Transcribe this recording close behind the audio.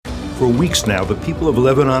For weeks now, the people of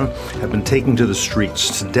Lebanon have been taking to the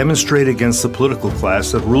streets to demonstrate against the political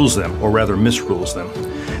class that rules them, or rather misrules them.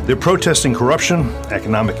 They're protesting corruption,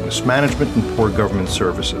 economic mismanagement, and poor government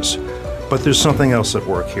services. But there's something else at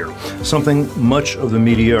work here, something much of the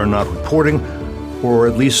media are not reporting, or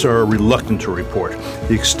at least are reluctant to report: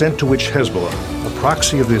 the extent to which Hezbollah, a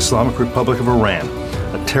proxy of the Islamic Republic of Iran,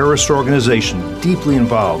 a terrorist organization deeply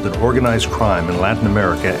involved in organized crime in Latin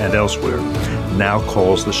America and elsewhere, now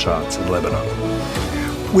calls the shots in Lebanon.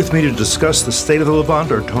 With me to discuss the state of the Levant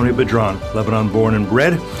are Tony Bedran, Lebanon born and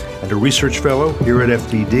bred, and a research fellow here at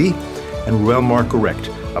FDD, and Reuel Marc-Gerecht,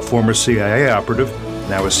 a former CIA operative,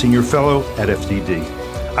 now a senior fellow at FDD.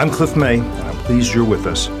 I'm Cliff May, and I'm pleased you're with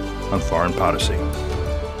us on Foreign Policy.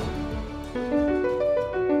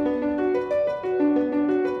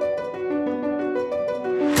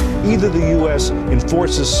 Either the U.S.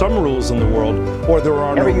 enforces some rules in the world, or there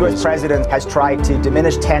are no rules. Every U.S. president has tried to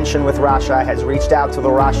diminish tension with Russia, has reached out to the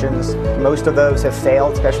Russians. Most of those have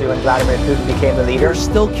failed, especially when Vladimir Putin became the leader. They're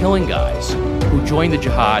still killing guys who joined the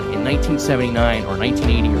jihad in 1979 or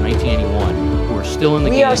 1980 or 1981. We're still in the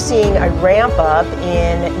game. We are seeing a ramp up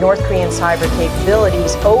in North Korean cyber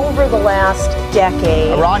capabilities over the last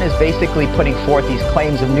decade. Iran is basically putting forth these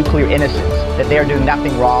claims of nuclear innocence, that they are doing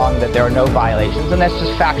nothing wrong, that there are no violations, and that's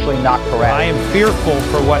just factually not correct. I am fearful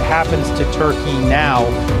for what happens to Turkey now.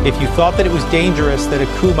 If you thought that it was dangerous, that a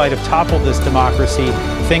coup might have toppled this democracy,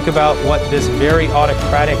 think about what this very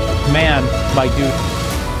autocratic man might do.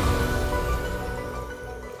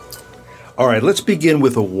 All right, let's begin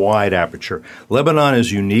with a wide aperture. Lebanon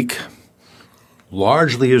is unique,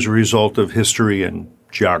 largely as a result of history and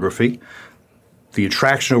geography. The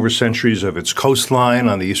attraction over centuries of its coastline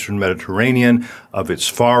on the eastern Mediterranean, of its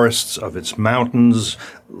forests, of its mountains.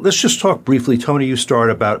 Let's just talk briefly, Tony, you start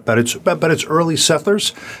about its early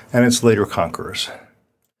settlers and its later conquerors.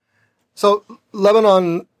 So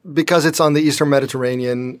Lebanon, because it's on the eastern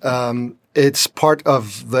Mediterranean, it's part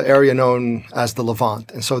of the area known as the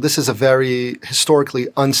Levant. And so this is a very historically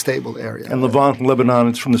unstable area. And Levant and Lebanon,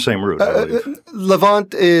 it's from the same root, I believe.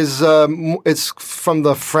 Levant is, it's from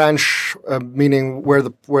the French, meaning where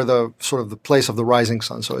the sort of the place of the rising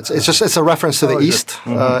sun. So it's a reference to the east.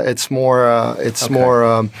 Mm-hmm. It's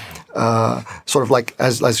more sort of like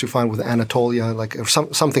as you find with Anatolia, like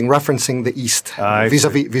something referencing the east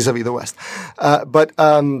vis-a-vis the west. But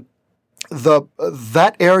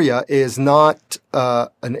that area is not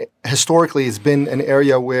historically it's been an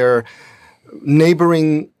area where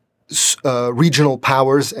neighboring regional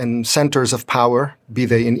powers and centers of power, be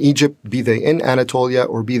they in Egypt, be they in Anatolia,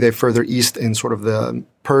 or be they further east in sort of the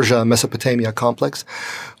Persia, Mesopotamia complex,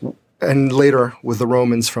 and later with the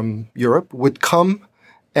Romans from Europe, would come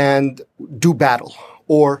and do battle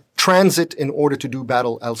or transit in order to do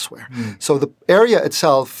battle elsewhere. So the area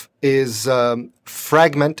itself is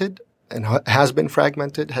fragmented, and has been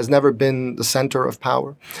fragmented, has never been the center of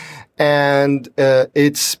power. And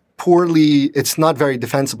it's not very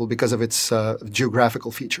defensible because of its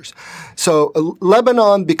geographical features. So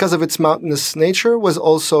Lebanon, because of its mountainous nature, was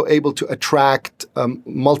also able to attract a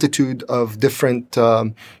multitude of different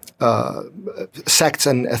sects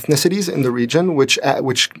and ethnicities in the region, which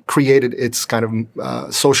created its kind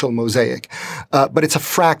of social mosaic. But it's a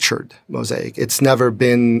fractured mosaic. It's never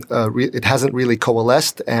been, it hasn't really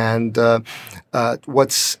coalesced. And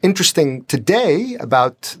what's interesting today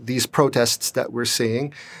about these protests that we're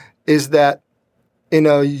seeing is that in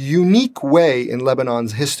a unique way in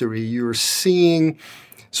Lebanon's history, you're seeing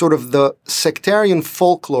sort of the sectarian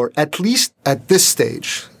folklore, at least at this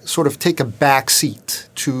stage, sort of take a back seat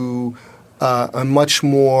to a much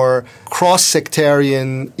more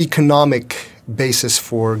cross-sectarian economic basis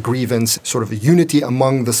for grievance, sort of a unity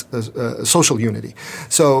among the social unity.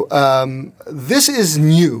 So this is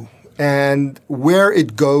new, and where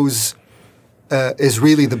it goes is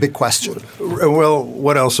really the big question. Well,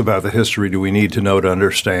 what else about the history do we need to know to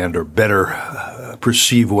understand or better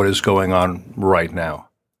perceive what is going on right now?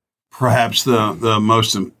 Perhaps the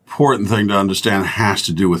most important thing to understand has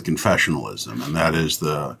to do with confessionalism, and that is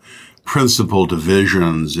the principal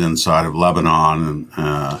divisions inside of Lebanon,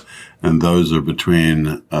 and those are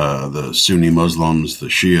between the Sunni Muslims, the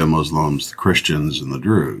Shia Muslims, the Christians, and the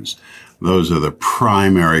Druze. Those are the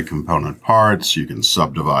primary component parts. You can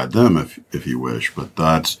subdivide them if you wish, but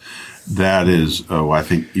that is, I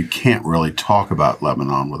think you can't really talk about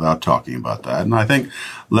Lebanon without talking about that. And I think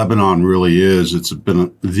Lebanon really it's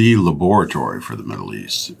been the laboratory for the Middle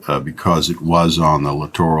East, because it was on the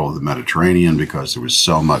littoral of the Mediterranean, because there was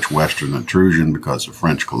so much Western intrusion, because of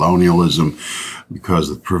French colonialism,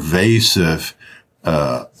 because of pervasive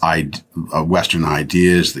Western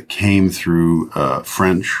ideas that came through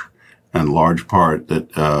French in large part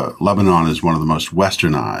that Lebanon is one of the most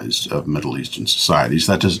westernized of Middle Eastern societies.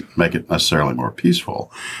 That doesn't make it necessarily more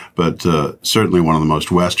peaceful, but certainly one of the most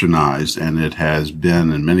westernized, and it has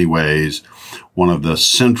been in many ways one of the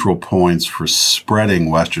central points for spreading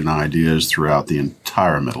Western ideas throughout the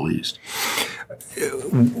entire Middle East.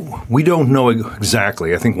 We don't know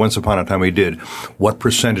exactly, I think once upon a time we did, what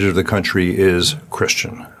percentage of the country is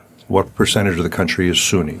Christian. What percentage of the country is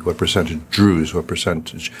Sunni? What percentage Druze? What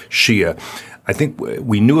percentage Shia? I think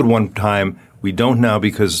we knew at one time. We don't now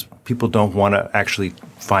because people don't want to actually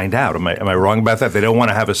find out. Am I wrong about that? They don't want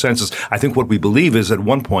to have a census. I think what we believe is at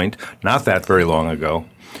one point, not that very long ago,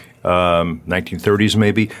 1930s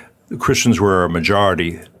maybe, Christians were a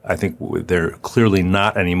majority. I think they're clearly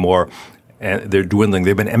not anymore. And they're dwindling.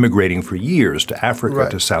 They've been emigrating for years to Africa,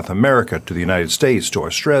 to South America, to the United States, to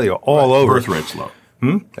Australia, all over. Birth rate's low.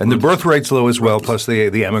 And the birth rate's low as well, plus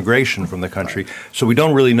the emigration from the country. So we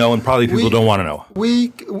don't really know, and probably people don't want to know.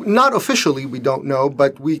 We, not officially, we don't know,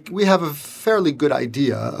 but we have a fairly good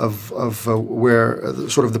idea of where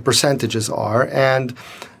sort of the percentages are. And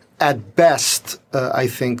at best, I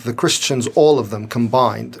think the Christians, all of them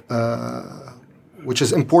combined, which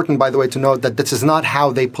is important, by the way, to note that this is not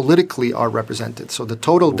how they politically are represented. So the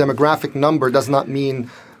total demographic number does not mean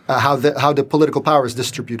how the political power is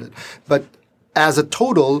distributed. But as a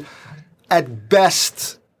total, at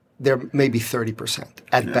best, there may be 30%,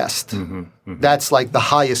 at best. That's like the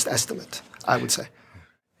highest estimate, I would say.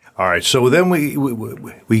 All right. So then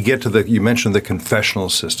we get to you mentioned the confessional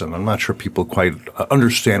system. I'm not sure people quite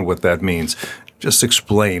understand what that means. Just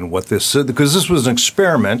explain what this is, because this was an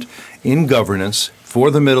experiment in governance for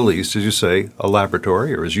the Middle East, as you say, a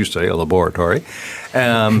laboratory, or as you say, a laboratory.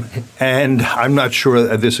 And I'm not sure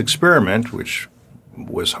that this experiment, which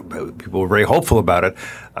people were very hopeful about it,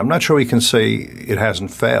 I'm not sure we can say it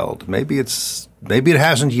hasn't failed. Maybe it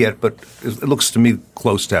hasn't yet, but it looks to me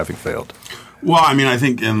close to having failed. Well, I mean, I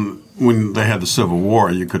think when they had the Civil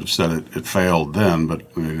War, you could have said it failed then, but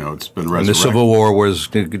it's been resurrected. And the Civil War was,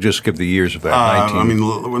 just give the years of that. When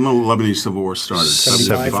the Lebanese Civil War started,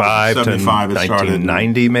 75 to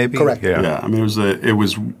 1990, maybe. Correct. Yeah. I mean, it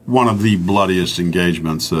was one of the bloodiest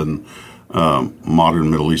engagements in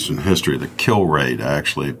modern Middle Eastern history. The kill rate,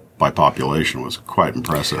 actually, by population was quite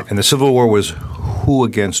impressive. And the Civil War was who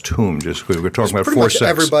against whom? Just because we're talking about four sects.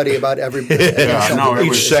 Everybody about everybody.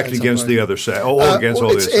 Each sect against the other sect. Against all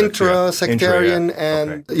the other sects. It's intra-sectarian,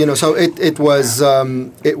 and so it was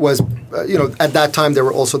at that time there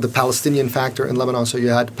were also the Palestinian factor in Lebanon. So you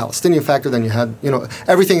had the Palestinian factor, then you had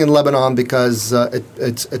everything in Lebanon because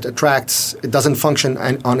it attracts. It doesn't function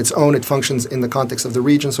on its own. It functions in the context of the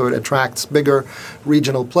region, so it attracts bigger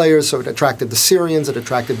regional players. So it attracted the Syrians. It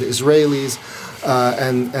attracted the Israelis,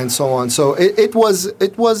 and so on. So it was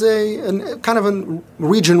a kind of a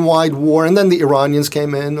region-wide war, and then the Iranians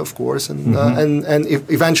came in, of course, and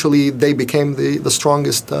eventually they became the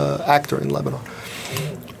strongest actor in Lebanon.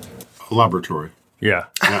 Laboratory. Yeah.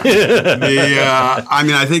 I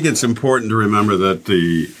mean, I think it's important to remember that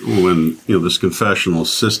when this confessional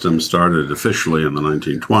system started officially in the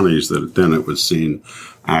 1920s, that then it was seen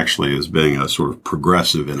actually as being a sort of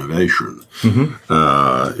progressive innovation.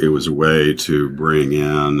 It was a way to bring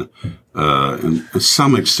in to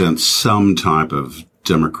some extent, some type of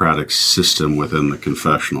democratic system within the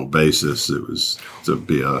confessional basis. It was to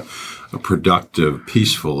be a productive,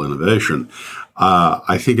 peaceful innovation.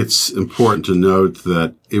 I think it's important to note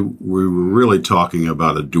that we were really talking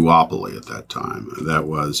about a duopoly at that time.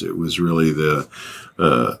 It was really the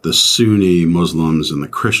Sunni Muslims and the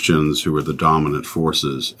Christians who were the dominant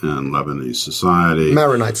forces in Lebanese society.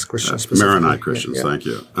 Maronites Christians, specifically. Maronite Christians, thank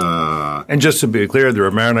you. And just to be clear, there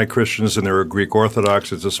are Maronite Christians and there are Greek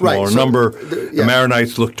Orthodox. It's a smaller number. The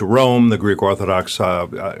Maronites look to Rome. The Greek Orthodox are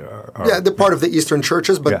they're part of the Eastern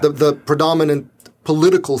churches, but the predominant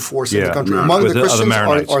political force in the country among the Christians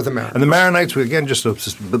are the Maronites. And the Maronites, again, just a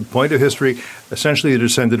point of history, essentially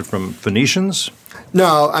descended from Phoenicians.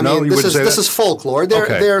 No, I mean this is folklore.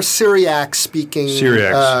 They're Syriac-speaking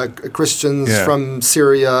Christians from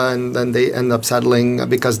Syria, and then they end up settling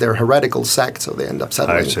because they're heretical sect, so they end up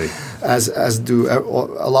settling as do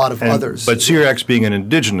a lot of others. But Syriacs being an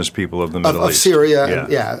indigenous people of the Middle East. Of Syria,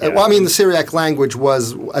 Well, I mean, the Syriac language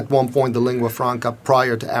was at one point the lingua franca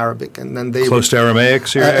prior to Arabic, and then they close to Aramaic.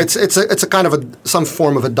 Syriac. It's a kind of some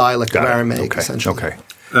form of a dialect of Aramaic, essentially. Okay.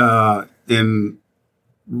 In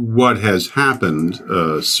what has happened,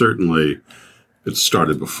 certainly it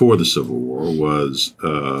started before the Civil War, was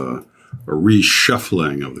a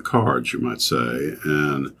reshuffling of the cards, you might say.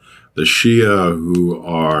 And the Shia, who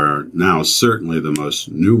are now certainly the most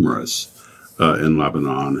numerous in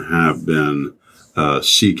Lebanon, have been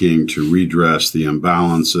seeking to redress the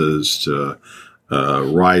imbalances, to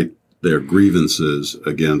right their grievances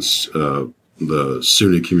against the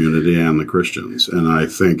Sunni community and the Christians. And I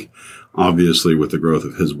think, obviously, with the growth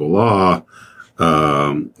of Hezbollah,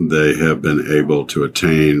 they have been able to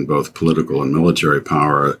attain both political and military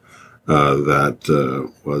power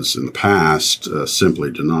that was in the past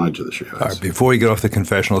simply denied to the Shiites. All right, before we get off the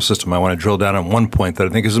confessional system, I want to drill down on one point that I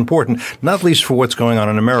think is important, not least for what's going on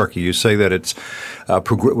in America. You say that it's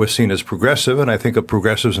was seen as progressive, and I think of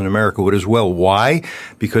progressives in America would as well. Why?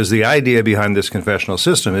 Because the idea behind this confessional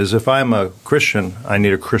system is if I'm a Christian, I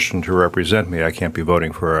need a Christian to represent me. I can't be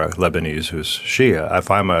voting for a Lebanese who's Shia. If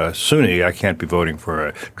I'm a Sunni, I can't be voting for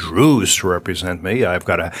a Druze to represent me.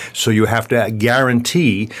 So you have to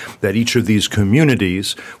guarantee that each of these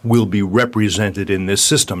communities will be represented in this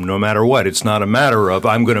system, no matter what. It's not a matter of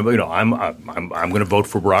I'm going to vote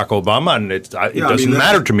for Barack Obama, and it doesn't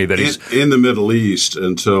matter to me that he's in the Middle East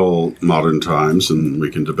until modern times, and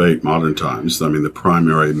we can debate modern times. I mean, the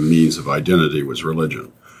primary means of identity was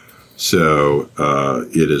religion. So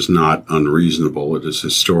it is not unreasonable. It is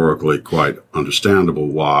historically quite understandable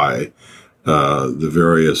why the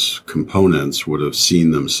various components would have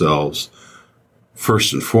seen themselves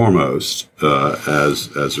first and foremost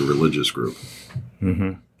as a religious group.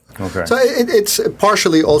 Mm-hmm. Okay. So it's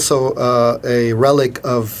partially also a relic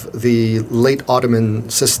of the late Ottoman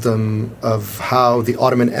system of how the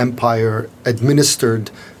Ottoman Empire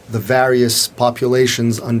administered the various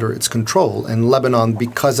populations under its control. And Lebanon,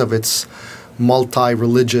 because of its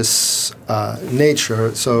multi-religious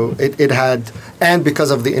nature, so it had, and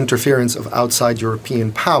because of the interference of outside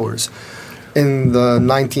European powers, in the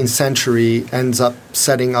 19th century ends up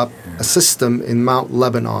setting up a system in Mount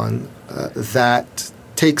Lebanon that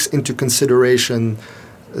takes into consideration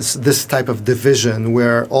this type of division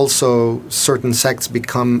where also certain sects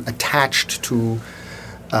become attached to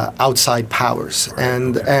outside powers.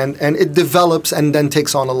 And it develops and then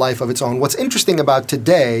takes on a life of its own. What's interesting about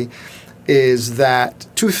today is that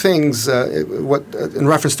two things, in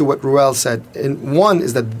reference to what Reuel said. One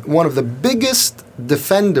is that one of the biggest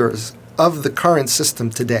defenders of the current system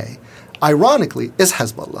today, ironically, is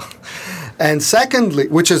Hezbollah. And secondly,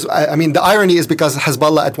 the irony is because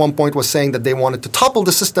Hezbollah at one point was saying that they wanted to topple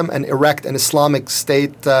the system and erect an Islamic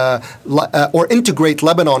state or integrate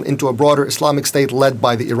Lebanon into a broader Islamic state led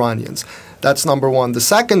by the Iranians. That's number one. The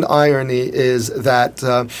second irony is that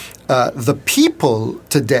the people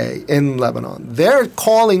today in Lebanon, they're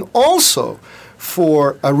calling also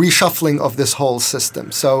for a reshuffling of this whole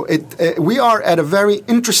system. So we are at a very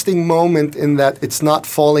interesting moment in that it's not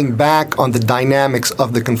falling back on the dynamics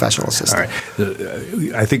of the confessional system. All right.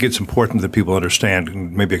 I think it's important that people understand,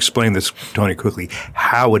 and maybe explain this, Tony, quickly,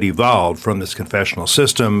 how it evolved from this confessional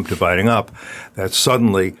system dividing up, that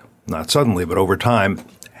not suddenly, but over time,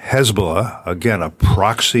 Hezbollah, again, a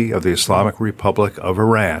proxy of the Islamic Republic of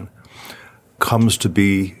Iran, comes to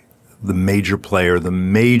be the major player, the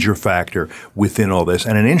major factor within all this.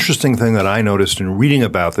 And an interesting thing that I noticed in reading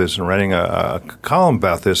about this and writing a column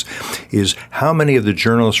about this is how many of the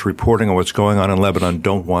journalists reporting on what's going on in Lebanon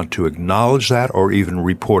don't want to acknowledge that or even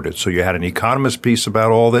report it. So you had an Economist piece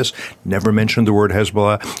about all this, never mentioned the word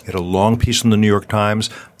Hezbollah. You had a long piece in the New York Times.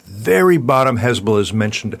 Very bottom, Hezbollah is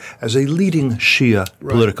mentioned as a leading Shia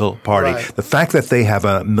political party. Right. The fact that they have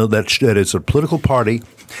that it's a political party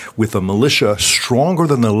with a militia stronger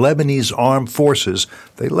than the Lebanese armed forces,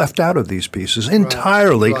 they left out of these pieces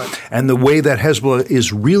entirely. Right. And the way that Hezbollah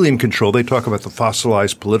is really in control, they talk about the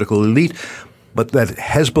fossilized political elite, but that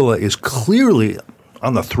Hezbollah is clearly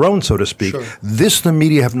on the throne, so to speak. Sure. This the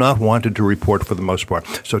media have not wanted to report for the most part.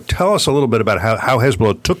 So tell us a little bit about how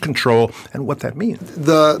Hezbollah took control and what that means.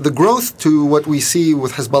 The growth to what we see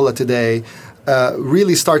with Hezbollah today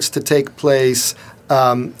really starts to take place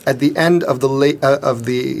at the end of the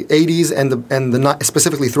 80s and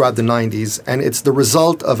specifically throughout the 90s, and it's the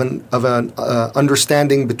result of an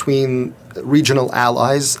understanding between regional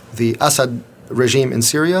allies, the Assad regime in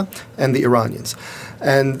Syria and the Iranians.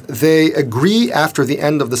 And they agree after the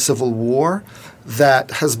end of the civil war that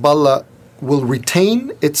Hezbollah will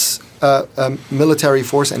retain its military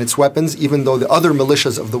force and its weapons, even though the other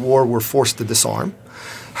militias of the war were forced to disarm.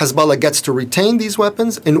 Hezbollah gets to retain these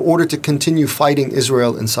weapons in order to continue fighting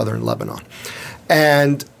Israel in southern Lebanon.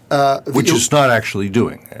 And which it's not actually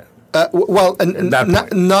doing. At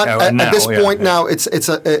this point now,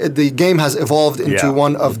 the game has evolved into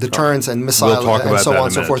one of deterrence and missile and so on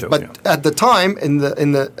and so forth. But at the time, in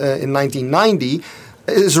 1990,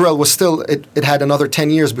 Israel was still it had another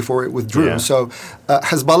 10 years before it withdrew. Yeah. So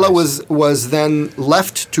Hezbollah was then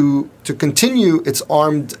left to continue its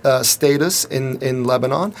armed status in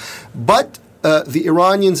Lebanon, but the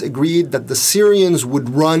Iranians agreed that the Syrians would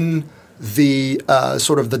run the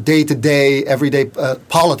sort of the day-to-day, everyday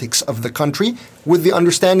politics of the country, with the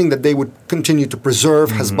understanding that they would continue to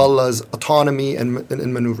preserve Hezbollah's autonomy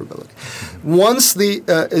and maneuverability. Once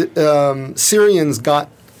the Syrians got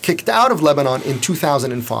kicked out of Lebanon in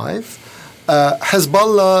 2005,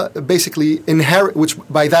 Hezbollah basically which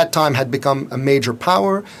by that time had become a major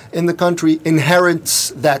power in the country, inherits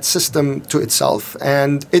that system to itself,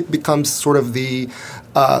 and it becomes sort of the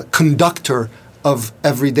conductor of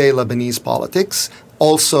everyday Lebanese politics.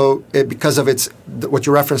 Also, because of what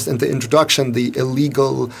you referenced in the introduction, the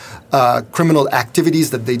illegal criminal activities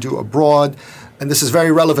that they do abroad. And this is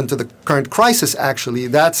very relevant to the current crisis, actually.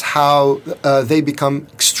 That's how they become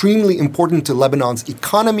extremely important to Lebanon's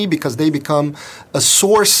economy, because they become a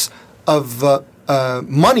source of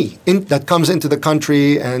money that comes into the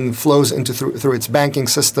country and flows through its banking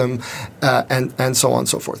system, and so on and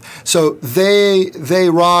so forth. So they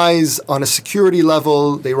rise on a security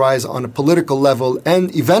level, they rise on a political level,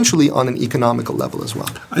 and eventually on an economical level as well.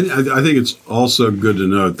 I think it's also good to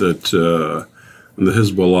note that the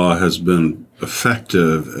Hezbollah has been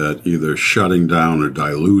effective at either shutting down or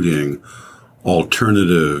diluting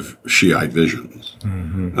alternative Shiite visions.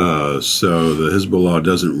 So the Hezbollah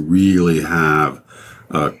doesn't really have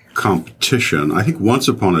competition. I think once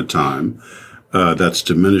upon a time, that's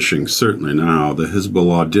diminishing certainly now, the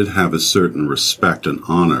Hezbollah did have a certain respect and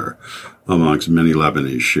honor amongst many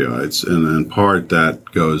Lebanese Shiites. And in part that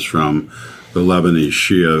goes from the Lebanese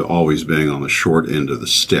Shia always being on the short end of the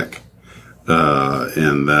stick.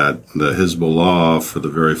 And that the Hezbollah, for the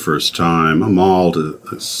very first time, Amal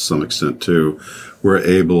to some extent too, were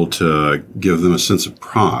able to give them a sense of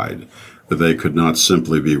pride that they could not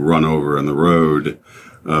simply be run over in the road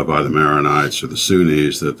by the Maronites or the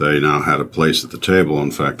Sunnis, that they now had a place at the table.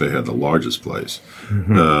 In fact, they had the largest place.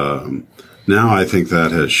 Now I think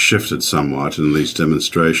that has shifted somewhat, and these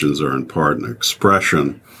demonstrations are in part an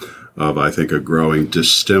expression of, I think, a growing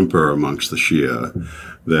distemper amongst the Shia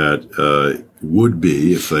that would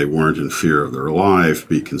be, if they weren't in fear of their life,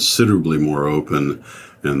 be considerably more open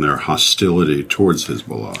in their hostility towards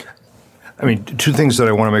Hezbollah. I mean, two things that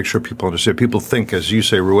I want to make sure people understand. People think, as you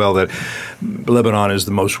say, Ruel, that Lebanon is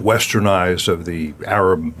the most westernized of the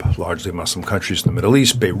Arab, largely Muslim countries in the Middle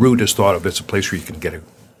East. Beirut is thought of as a place where you can get a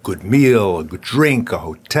good meal, a good drink, a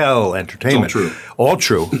hotel, entertainment. All true. All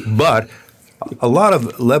true. But a lot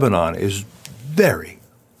of Lebanon is very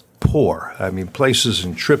poor. I mean, places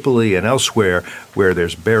in Tripoli and elsewhere where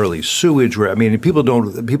there's barely sewage. People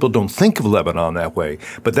don't think of Lebanon that way.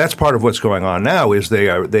 But that's part of what's going on now. Is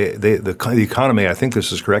the economy, I think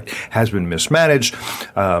this is correct, has been mismanaged.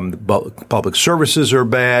 Public services are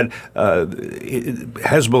bad.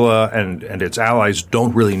 Hezbollah and its allies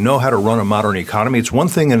don't really know how to run a modern economy. It's one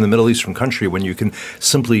thing in the Middle Eastern country when you can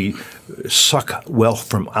simply suck wealth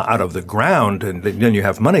from out of the ground and then you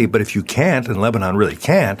have money. But if you can't, and Lebanon really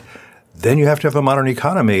can't, then you have to have a modern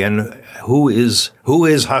economy. And who is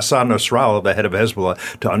Hassan Nasrallah, the head of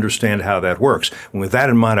Hezbollah, to understand how that works? And with that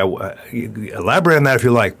in mind, elaborate on that if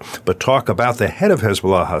you like, but talk about the head of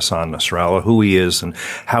Hezbollah, Hassan Nasrallah, who he is and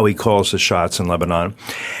how he calls the shots in Lebanon.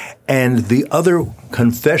 And the other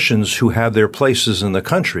confessions who have their places in the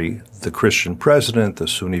country, the Christian president, the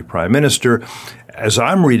Sunni prime minister, as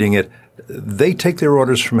I'm reading it, they take their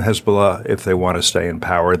orders from Hezbollah if they want to stay in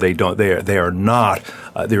power. They don't. They are not.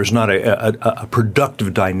 There's not a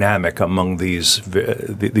productive dynamic among these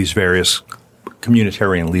various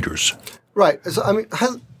communitarian leaders. Right. So, I mean,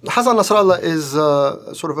 Hassan Nasrallah is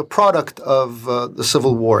sort of a product of the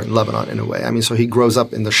civil war in Lebanon in a way. I mean, so he grows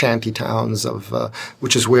up in the shanty towns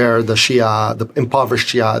which is where the Shia, the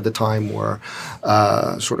impoverished Shia at the time, were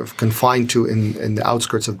sort of confined to in the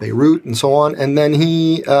outskirts of Beirut and so on. And then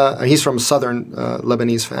he's from a southern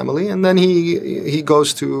Lebanese family, and then he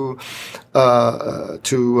goes to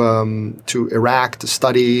Iraq to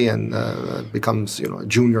study and becomes a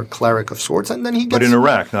junior cleric of sorts, and then he gets. But in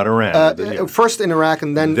Iraq, not Iran. First in Iraq,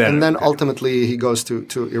 and then ultimately he goes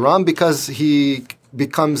to Iran, because he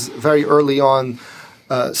becomes very early on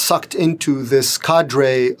sucked into this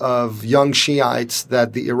cadre of young Shiites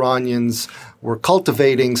that the Iranians were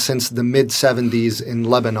cultivating since the mid-'70s in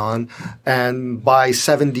Lebanon, and by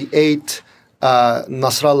 78.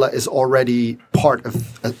 Nasrallah is already part of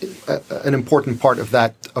an important part of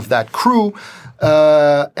that crew,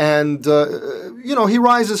 and he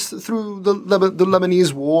rises through the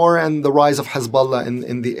Lebanese war and the rise of Hezbollah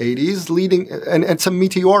in the 80s, and it's a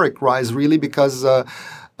meteoric rise really, because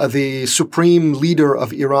the supreme leader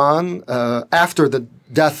of Iran after the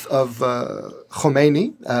death of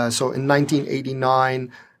Khomeini, so in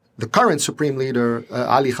 1989, the current supreme leader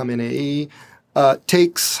Ali Khamenei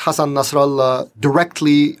takes Hassan Nasrallah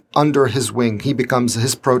directly under his wing. He becomes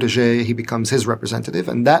his protege. He becomes his representative.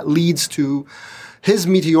 And that leads to his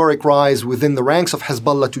meteoric rise within the ranks of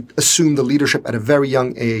Hezbollah to assume the leadership at a very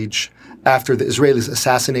young age after the Israelis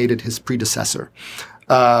assassinated his predecessor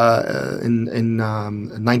in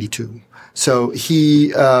 92. So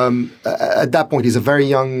he, at that point, he's a very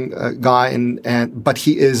young guy, but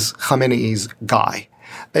he is Khamenei's guy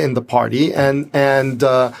in the party, and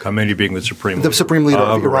Khamenei being the supreme leader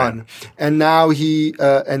of Iran. And now he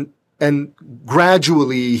and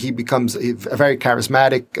gradually he becomes a very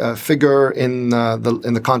charismatic figure in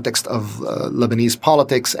the context of Lebanese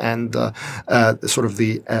politics and sort of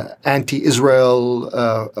the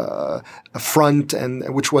anti-Israel front,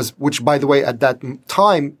 and which by the way at that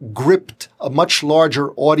time gripped a much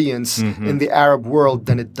larger audience in the Arab world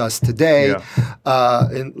than it does today,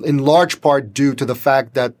 in large part due to the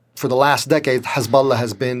fact that for the last decade, Hezbollah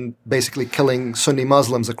has been basically killing Sunni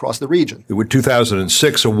Muslims across the region. In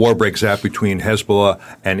 2006, a war breaks out between Hezbollah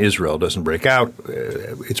and Israel. It doesn't break out.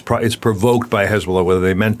 It's provoked by Hezbollah, whether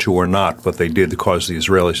they meant to or not, but they did cause the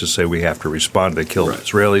Israelis to say we have to respond. They killed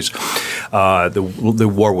Israelis. The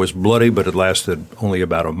war was bloody, but it lasted only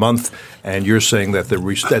about a month. And you're saying that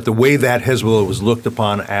the way that Hezbollah was looked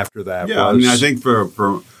upon after that was... Yeah, I mean, I think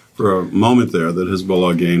for a moment there that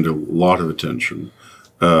Hezbollah gained a lot of attention.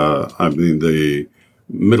 I mean, the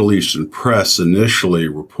Middle Eastern press initially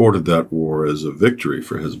reported that war as a victory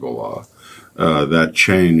for Hezbollah. That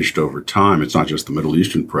changed over time. It's not just the Middle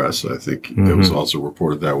Eastern press. I think it was also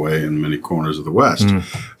reported that way in many corners of the West.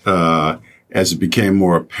 As it became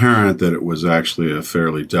more apparent that it was actually a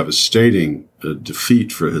fairly devastating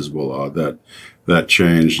defeat for Hezbollah, that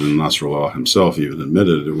changed, and Nasrallah himself even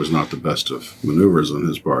admitted it was not the best of maneuvers on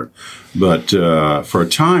his part. But for a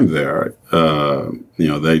time there,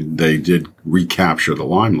 they did recapture the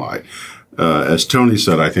limelight. As Tony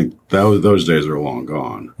said, I think those days are long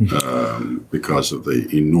gone because of the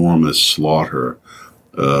enormous slaughter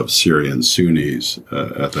of Syrian Sunnis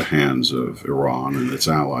at the hands of Iran and its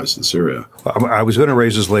allies in Syria. I was going to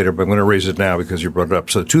raise this later, but I'm going to raise it now because you brought it up.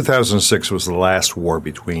 So 2006 was the last war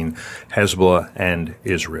between Hezbollah and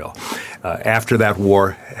Israel. After that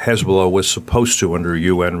war, Hezbollah was supposed to, under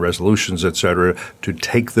UN resolutions, et cetera, to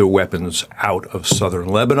take their weapons out of southern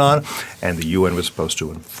Lebanon, and the UN was supposed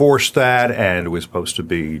to enforce that, and it was supposed to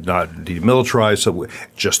be not demilitarized. So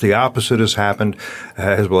just the opposite has happened.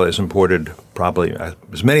 Hezbollah has imported probably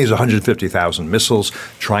as many as 150,000 missiles,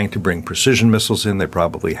 trying to bring precision missiles in. They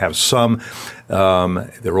probably have some.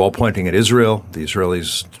 They're all pointing at Israel. The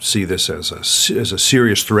Israelis see this as a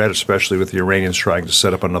serious threat, especially with the Iranians trying to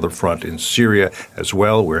set up another front in Syria as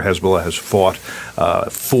well, where Hezbollah has fought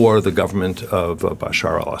for the government of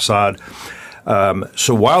Bashar al-Assad.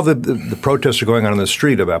 So while the protests are going on in the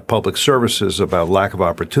street about public services, about lack of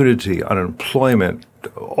opportunity, unemployment,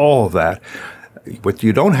 all of that, what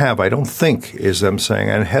you don't have, I don't think, is them saying,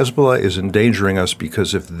 and Hezbollah is endangering us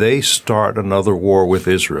because if they start another war with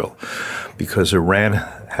Israel, because Iran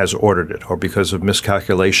has ordered it, or because of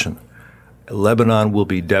miscalculation, Lebanon will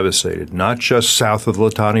be devastated, not just south of the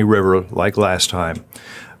Litani River like last time,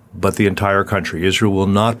 but the entire country. Israel will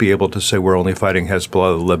not be able to say we're only fighting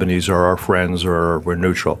Hezbollah, the Lebanese are our friends, or we're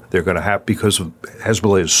neutral. They're going to have, because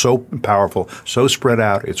Hezbollah is so powerful, so spread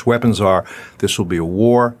out, its weapons are, this will be a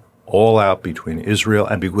war all out between Israel,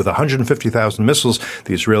 and with 150,000 missiles,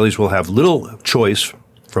 the Israelis will have little choice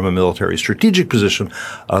from a military strategic position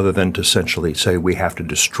other than to essentially say we have to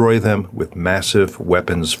destroy them with massive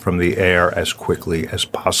weapons from the air as quickly as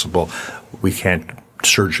possible. We can't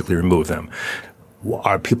surgically remove them.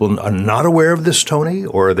 Are people not aware of this, Tony,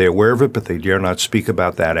 or are they aware of it but they dare not speak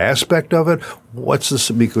about that aspect of it? What's this?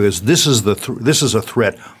 Because this is a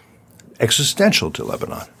threat existential to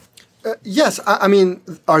Lebanon. Yes, I mean,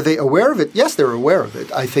 are they aware of it? Yes, they're aware of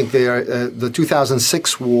it. I think they are. The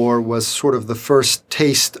 2006 war was sort of the first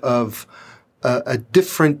taste of a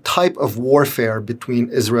different type of warfare between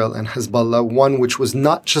Israel and Hezbollah, one which was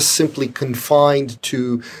not just simply confined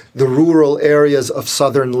to the rural areas of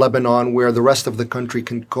southern Lebanon where the rest of the country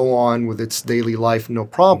can go on with its daily life, no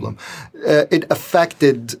problem. It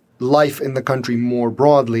affected life in the country more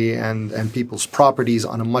broadly and people's properties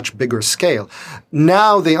on a much bigger scale.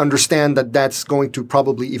 Now they understand that that's going to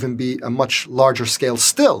probably even be a much larger scale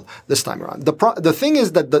still this time around. The thing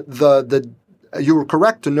is that you were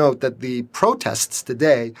correct to note that the protests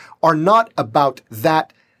today are not about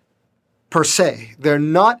that per se. They're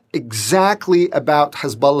not exactly about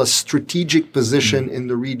Hezbollah's strategic position in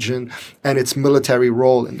the region and its military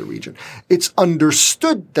role in the region. It's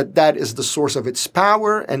understood that that is the source of its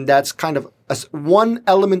power, and that's kind of one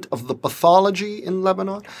element of the pathology in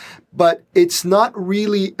Lebanon, but it's not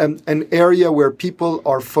really an area where people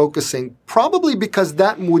are focusing, probably because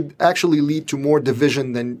that would actually lead to more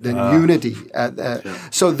division than unity.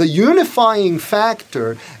 So the unifying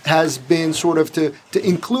factor has been sort of to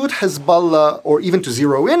include Hezbollah, or even to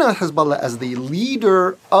zero in on Hezbollah as the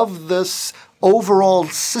leader of this overall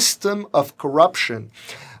system of corruption,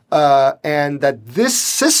 and that this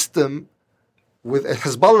system, with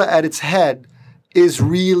Hezbollah at its head, is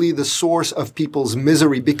really the source of people's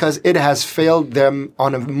misery because it has failed them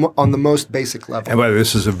on the most basic level. And by the way,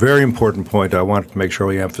 this is a very important point I want to make sure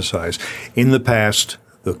we emphasize. In the past,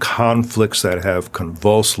 the conflicts that have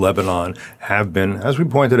convulsed Lebanon have been, as we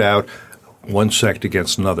pointed out, one sect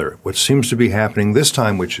against another. What seems to be happening this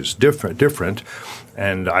time, which is different,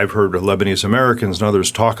 and I've heard Lebanese Americans and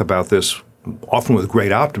others talk about this often with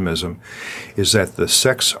great optimism, is that the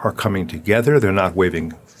sects are coming together. They're not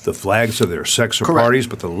waving the flags of their sects or parties,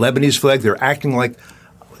 but the Lebanese flag. They're acting like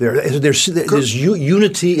there's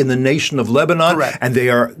unity in the nation of Lebanon, and they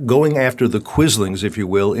are going after the quislings, if you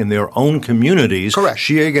will, in their own communities,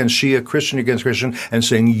 Shia against Shia, Christian against Christian, and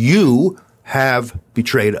saying, you have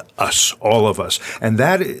betrayed us, all of us. And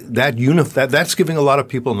that's giving a lot of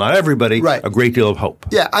people, not everybody, a great deal of hope.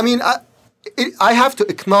 Yeah, I mean, I have to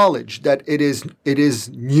acknowledge that it is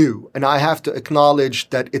new, and I have to acknowledge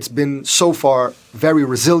that it's been so far very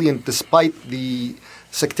resilient despite the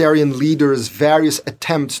sectarian leaders' various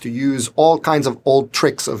attempts to use all kinds of old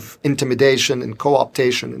tricks of intimidation and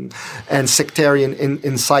co-optation and sectarian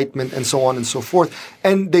incitement and so on and so forth,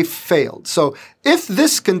 and they failed. So if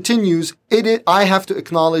this continues, I have to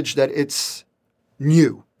acknowledge that it's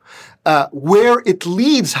new. Where it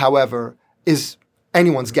leads, however, is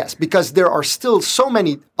anyone's guess, because there are still so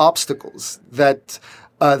many obstacles that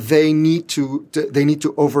they need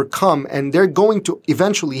to overcome, and they're going to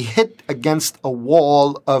eventually hit against a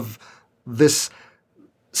wall of this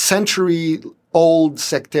century-old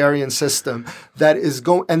sectarian system that is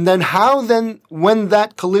going. And then when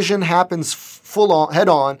that collision happens head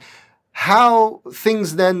on, how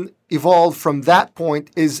things then evolve from that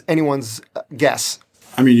point is anyone's guess.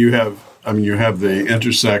 You have the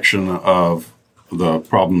intersection of the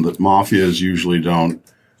problem that mafias usually don't,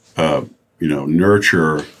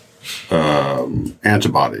 nurture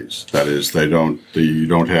antibodies. That is, you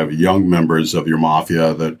don't have young members of your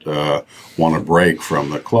mafia that want to break from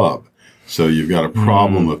the club. So you've got a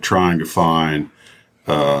problem of trying to find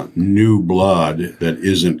new blood that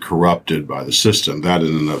isn't corrupted by the system. That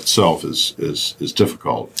in and of itself is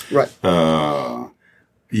difficult. Right.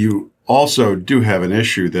 You also do have an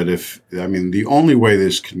issue that the only way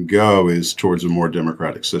this can go is towards a more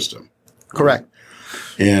democratic system. Correct.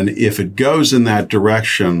 And if it goes in that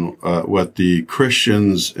direction, what the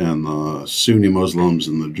Christians and the Sunni Muslims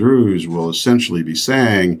and the Druze will essentially be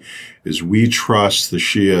saying is, we trust the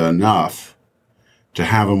Shia enough to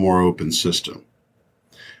have a more open system.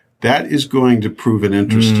 That is going to prove an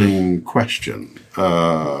interesting question.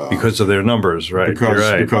 Because of their numbers, right?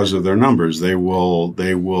 Because of their numbers. They will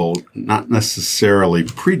not necessarily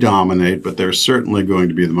predominate, but they're certainly going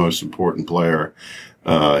to be the most important player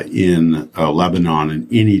in Lebanon in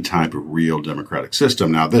any type of real democratic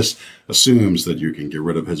system. Now, this assumes that you can get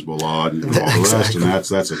rid of Hezbollah and all the rest, and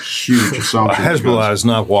that's a huge assumption. Hezbollah is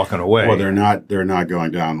not walking away. Well, they're not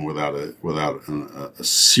going down without a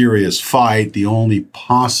serious fight. The only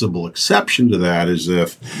possible exception to that is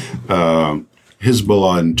if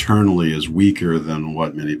Hezbollah internally is weaker than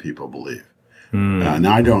what many people believe. And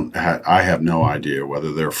I have no idea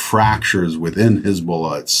whether there are fractures within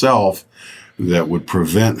Hezbollah itself that would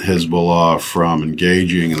prevent Hezbollah from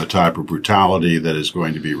engaging in the type of brutality that is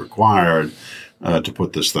going to be required to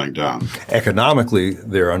put this thing down. Economically,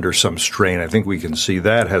 they're under some strain. I think we can see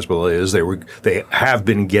that. Hezbollah is. They have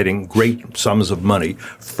been getting great sums of money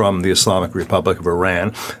from the Islamic Republic of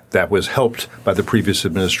Iran. That was helped by the previous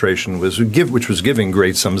administration, which was giving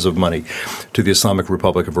great sums of money to the Islamic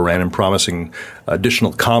Republic of Iran and promising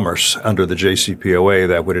additional commerce under the JCPOA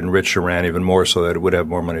that would enrich Iran even more so that it would have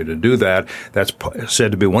more money to do that. That's said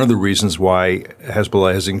to be one of the reasons why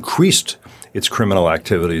Hezbollah has increased its criminal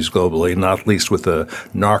activities globally, not least with the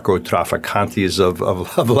narco-traficantes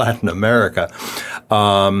of Latin America.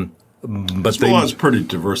 But Hezbollah is pretty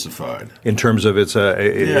diversified in terms of its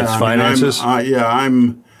finances.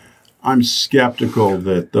 I'm skeptical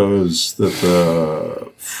that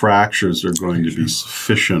the fractures are going to be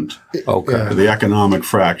sufficient. Okay, the economic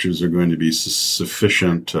fractures are going to be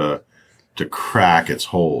sufficient to to crack its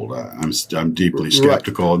hold. I'm deeply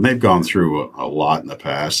skeptical, and they've gone through a lot in the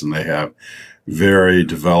past, and they have very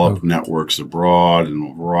developed networks abroad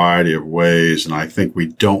in a variety of ways. And I think we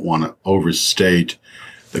don't want to overstate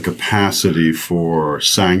the capacity for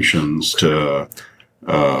sanctions to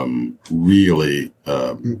really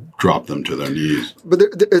drop them to their knees. But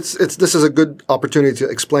this is a good opportunity to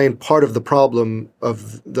explain part of the problem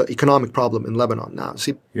of the economic problem in Lebanon now.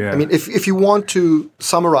 See, I mean, if you want to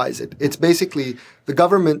summarize it, it's basically the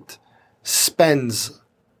government spends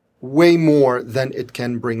way more than it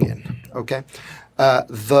can bring in, okay?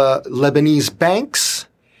 The Lebanese banks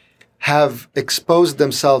have exposed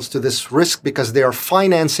themselves to this risk because they are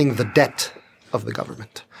financing the debt of the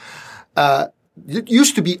government. It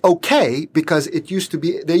used to be okay because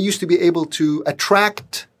they used to be able to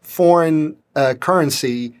attract foreign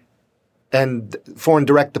currency and foreign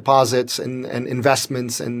direct deposits and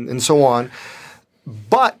investments and so on.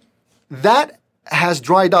 But that has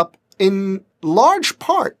dried up in large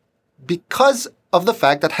part because of the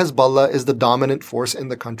fact that Hezbollah is the dominant force in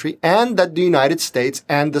the country, and that the United States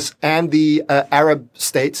and the Arab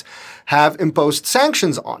states have imposed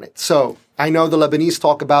sanctions on it. So I know the Lebanese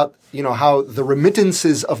talk about, how the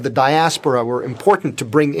remittances of the diaspora were important to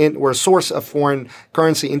bring in, were a source of foreign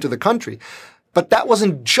currency into the country. But that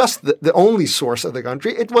wasn't just the only source of the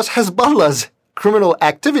country. It was Hezbollah's criminal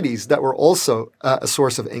activities that were also a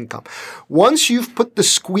source of income. Once you've put the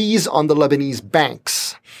squeeze on the Lebanese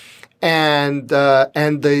banks, and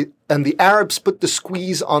the Arabs put the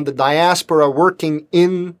squeeze on the diaspora working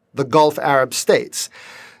in the Gulf Arab states,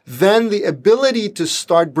 then the ability to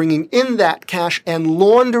start bringing in that cash and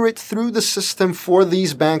launder it through the system for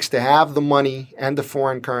these banks to have the money and the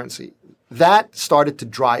foreign currency, that started to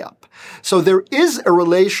dry up. So there is a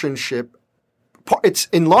relationship. It's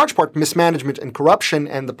in large part mismanagement and corruption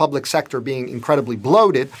and the public sector being incredibly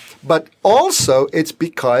bloated, but also it's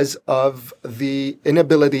because of the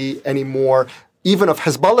inability anymore, even of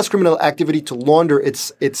Hezbollah's criminal activity, to launder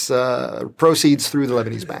its proceeds through the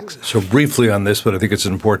Lebanese banks. So briefly on this, but I think it's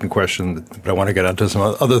an important question, but I want to get onto some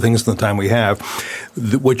other things in the time we have.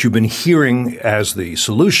 What you've been hearing as the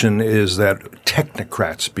solution is that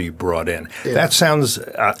technocrats be brought in. Yeah. That sounds,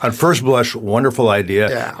 on first blush, wonderful idea.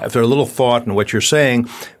 Yeah. After a little thought in what you're saying,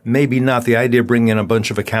 maybe not the idea of bringing in a bunch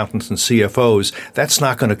of accountants and CFOs. That's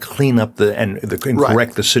not going to clean up and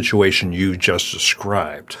correct the situation you just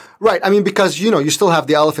described. Right. I mean, because, you still have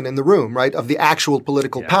the elephant in the room, right, of the actual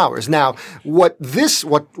political powers. Now, what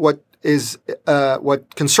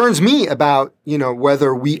concerns me about,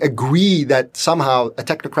 whether we agree that somehow a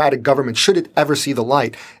technocratic government, should it ever see the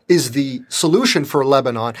light, is the solution for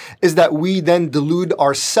Lebanon, is that we then delude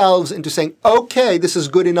ourselves into saying, okay, this is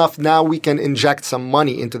good enough, now we can inject some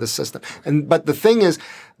money into the system. But the thing is,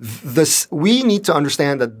 we need to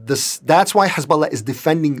understand that that's why Hezbollah is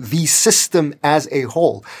defending the system as a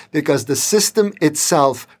whole, because the system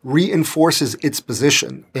itself reinforces its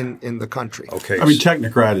position in the country. Okay. I mean,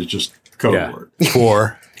 technocrat is just code word.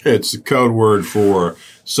 For? It's a code word for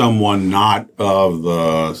someone not of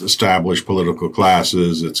the established political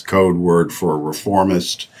classes. It's code word for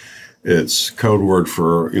reformist. It's code word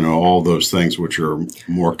for, all those things which are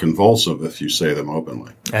more convulsive if you say them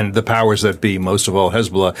openly. And the powers that be, most of all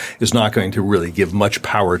Hezbollah, is not going to really give much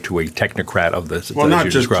power to a technocrat of this. Well, not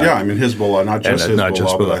just, Hezbollah, not just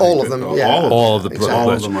Hezbollah. All of them, All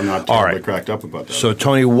of them are not terribly cracked up about that. So,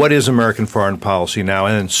 Tony, what is American foreign policy now?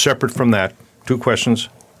 And then separate from that, two questions.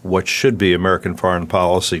 What should be American foreign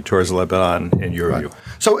policy towards Lebanon in your view?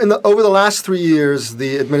 So over the last 3 years,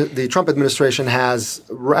 the Trump administration has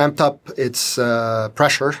ramped up its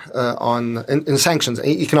pressure in sanctions,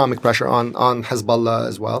 economic pressure on Hezbollah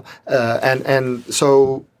as well, and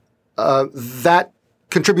so that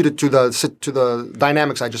contributed to the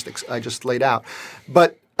dynamics I just laid out.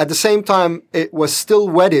 But at the same time, it was still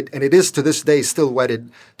wedded, and it is to this day still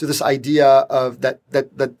wedded to this idea of that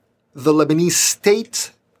the Lebanese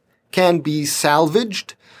state can be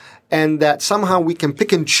salvaged, and that somehow we can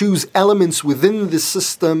pick and choose elements within the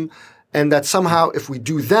system, and that somehow if we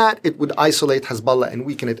do that, it would isolate Hezbollah and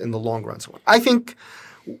weaken it in the long run. So I think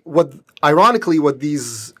what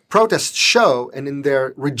these protests show, and in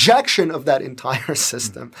their rejection of that entire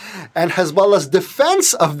system and Hezbollah's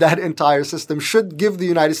defense of that entire system, should give the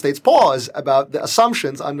United States pause about the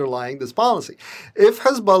assumptions underlying this policy. If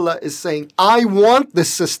Hezbollah is saying, I want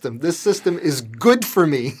this system is good for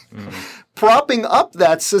me, propping up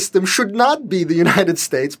that system should not be the United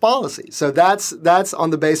States policy. So that's on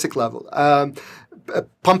the basic level.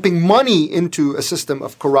 Pumping money into a system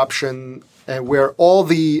of corruption where all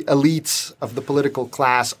the elites of the political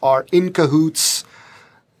class are in cahoots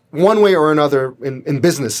one way or another in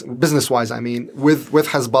business-wise, I mean, with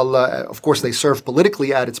Hezbollah, of course, they serve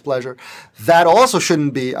politically at its pleasure. That also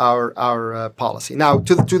shouldn't be our policy. Now,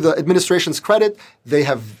 to the administration's credit, they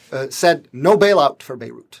have said no bailout for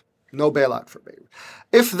Beirut. No bailout for Beirut.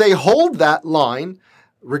 If they hold that line,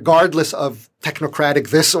 regardless of technocratic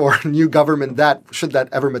this or new government that, should that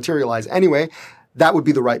ever materialize anyway, that would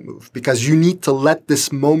be the right move, because you need to let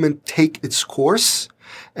this moment take its course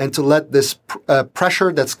and to let this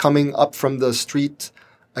pressure that's coming up from the street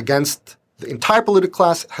against the entire political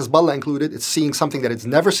class, Hezbollah included, it's seeing something that it's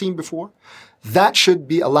never seen before, that should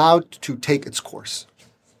be allowed to take its course.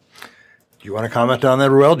 Do you want to comment on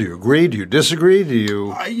that, Reuel? Do you agree? Do you disagree? Do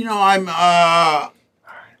you?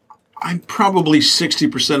 I'm probably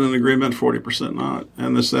 60% in agreement, 40% not,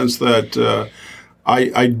 in the sense that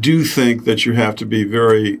I do think that you have to be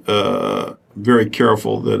very, very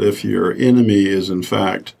careful that if your enemy is in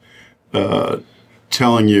fact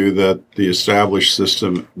telling you that the established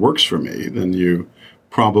system works for me, then you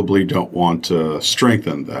probably don't want to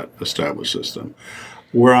strengthen that established system.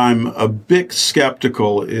 Where I'm a bit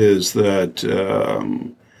skeptical is that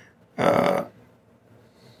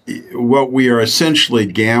what we are essentially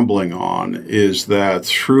gambling on is that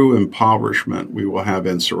through impoverishment we will have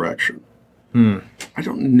insurrection. I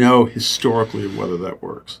don't know historically whether that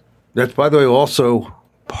works. That's, by the way, also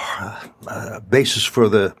a basis for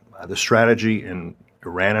the strategy in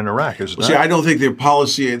Iran and Iraq, isn't it? See, I don't think the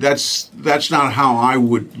policy, that's not how I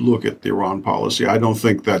would look at the Iran policy. I don't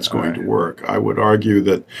think that's going to work. I would argue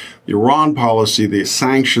that the Iran policy, the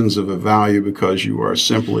sanctions of a value because you are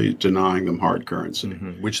simply denying them hard currency.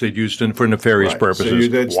 Which they'd used for nefarious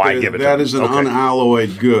purposes. So why give it to them? That is an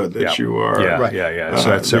unalloyed good that you are So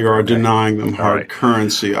that's you are denying them hard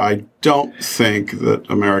currency. I don't think that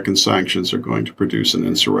American sanctions are going to produce an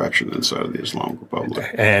insurrection inside of the Islamic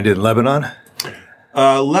Republic. And in Lebanon?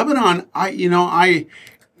 Lebanon,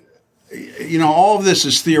 all of this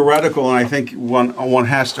is theoretical, and I think one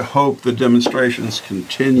has to hope the demonstrations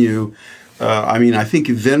continue. I think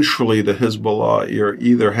eventually the Hezbollah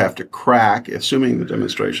either have to crack, assuming the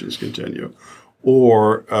demonstrations continue,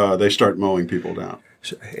 or they start mowing people down.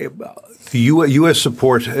 The U.S.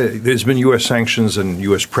 support, there's been U.S. sanctions and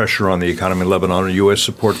U.S. pressure on the economy in Lebanon, and U.S.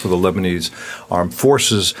 support for the Lebanese armed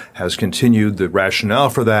forces has continued. The rationale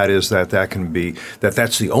for that is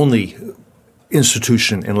that's the only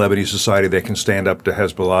institution in Lebanese society that can stand up to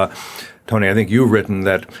Hezbollah. Tony, I think you've written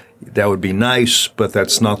that would be nice, but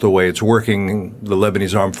that's not the way it's working. The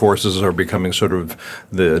Lebanese armed forces are becoming sort of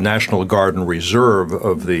the National Guard and Reserve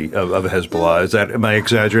of Hezbollah. Am I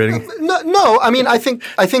exaggerating? No. I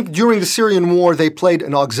think during the Syrian war they played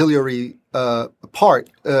an auxiliary a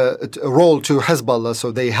role to Hezbollah,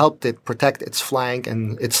 so they helped it protect its flank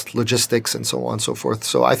and its logistics and so on and so forth.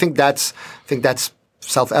 So I think that's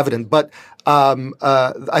self-evident. But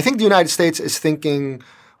I think the United States is thinking,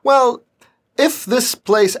 well, if this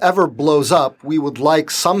place ever blows up, we would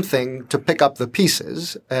like something to pick up the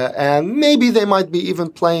pieces, and maybe they might be even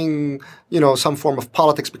playing, some form of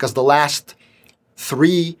politics, because the last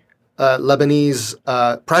 3 Lebanese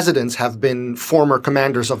presidents have been former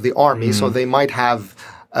commanders of the army, so they might have,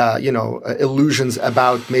 illusions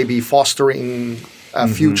about maybe fostering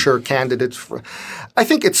future candidates. I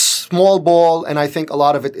think it's small ball, and I think a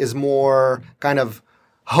lot of it is more kind of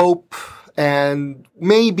hope and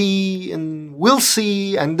maybe, and we'll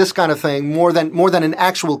see, and this kind of thing, more than an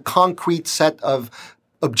actual concrete set of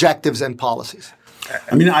objectives and policies.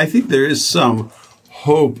 I think there is some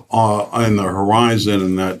hope on the horizon,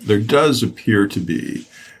 in that there does appear to be,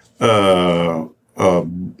 I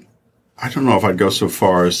don't know if I'd go so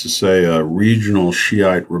far as to say a regional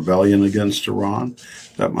Shiite rebellion against Iran.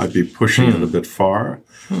 That might be pushing it a bit far.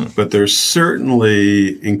 But there's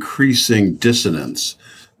certainly increasing dissonance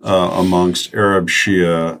amongst Arab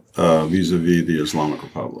Shia vis-a-vis the Islamic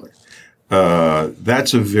Republic.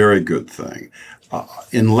 That's a very good thing.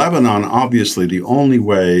 In Lebanon, obviously, the only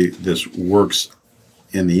way this works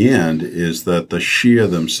in the end is that the Shia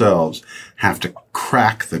themselves have to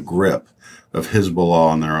crack the grip of Hezbollah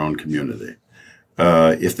on their own community.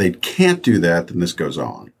 If they can't do that, then this goes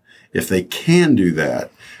on. If they can do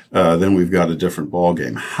that, then we've got a different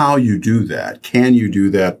ballgame. How you do that? Can you do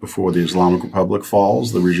that before the Islamic Republic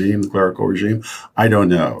falls, the clerical regime? I don't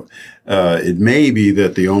know. It may be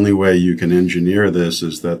that the only way you can engineer this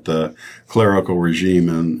is that the clerical regime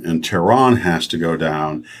in Tehran has to go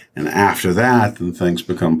down, and after that, then things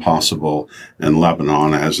become possible in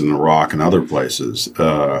Lebanon, as in Iraq and other places.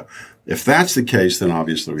 If that's the case, then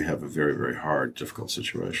obviously we have a very, very hard, difficult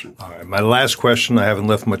situation. All right, my last question. I haven't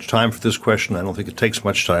left much time for this question. I don't think it takes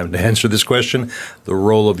much time to answer this question. The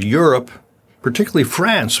role of Europe particularly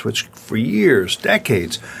France, which for years,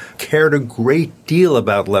 decades, cared a great deal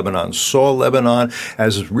about Lebanon, saw Lebanon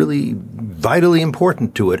as really vitally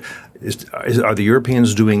important to it. Are the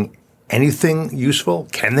Europeans doing anything useful?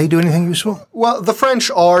 Can they do anything useful? Well, the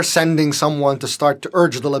French are sending someone to start to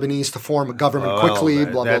urge the Lebanese to form a government quickly,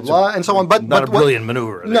 blah, blah, blah, and so on. But not a brilliant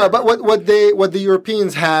maneuver. No, but what the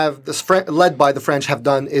Europeans have, led by the French, have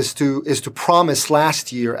done is to promise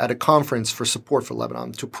last year at a conference for support for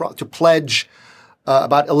Lebanon to pledge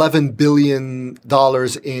about $11 billion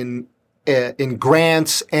in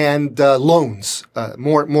grants and loans,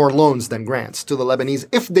 more loans than grants to the Lebanese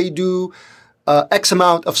if they do X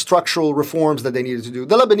amount of structural reforms that they needed to do.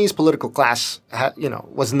 The Lebanese political class,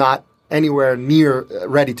 was not anywhere near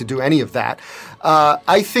ready to do any of that.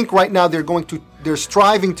 I think right now they're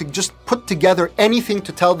striving to just put together anything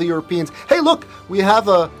to tell the Europeans, hey, look, we have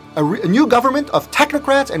a new government of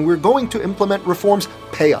technocrats and we're going to implement reforms.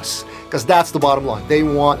 Pay us. Because that's the bottom line. They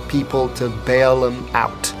want people to bail them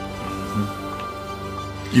out.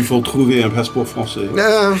 Il faut trouver un passeport français.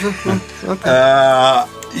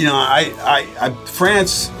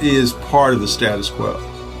 France is part of the status quo,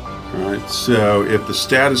 right? So if the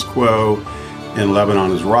status quo in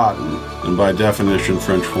Lebanon is rotten, then by definition,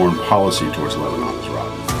 French foreign policy towards Lebanon is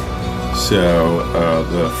rotten. So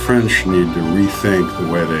the French need to rethink the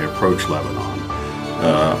way they approach Lebanon.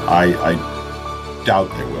 I doubt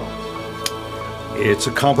they will. It's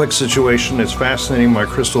a complex situation. It's fascinating. My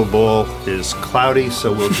crystal ball is cloudy,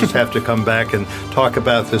 so we'll just have to come back and talk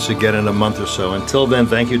about this again in a month or so. Until then,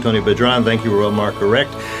 thank you, Tony Bedran. Thank you, Roel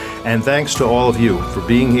Marc-Ourrecht. And thanks to all of you for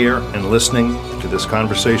being here and listening to this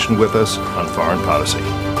conversation with us on Foreign Policy.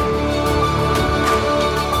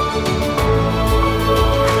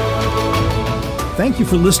 Thank you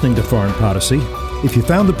for listening to Foreign Policy. If you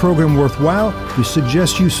found the program worthwhile, we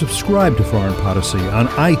suggest you subscribe to Foreign Policy on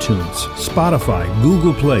iTunes, Spotify,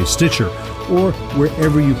 Google Play, Stitcher, or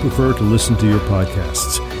wherever you prefer to listen to your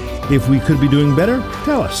podcasts. If we could be doing better,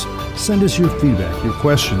 tell us. Send us your feedback, your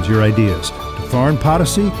questions, your ideas to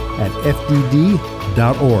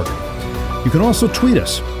foreignpolicy@fdd.org. You can also tweet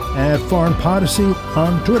us at Foreign Policy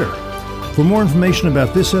on Twitter. For more information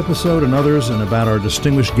about this episode and others and about our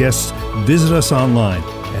distinguished guests, visit us online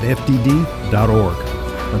at fdd.org.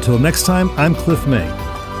 Until next time, I'm Cliff May,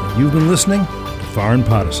 and you've been listening to Foreign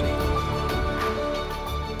Policy.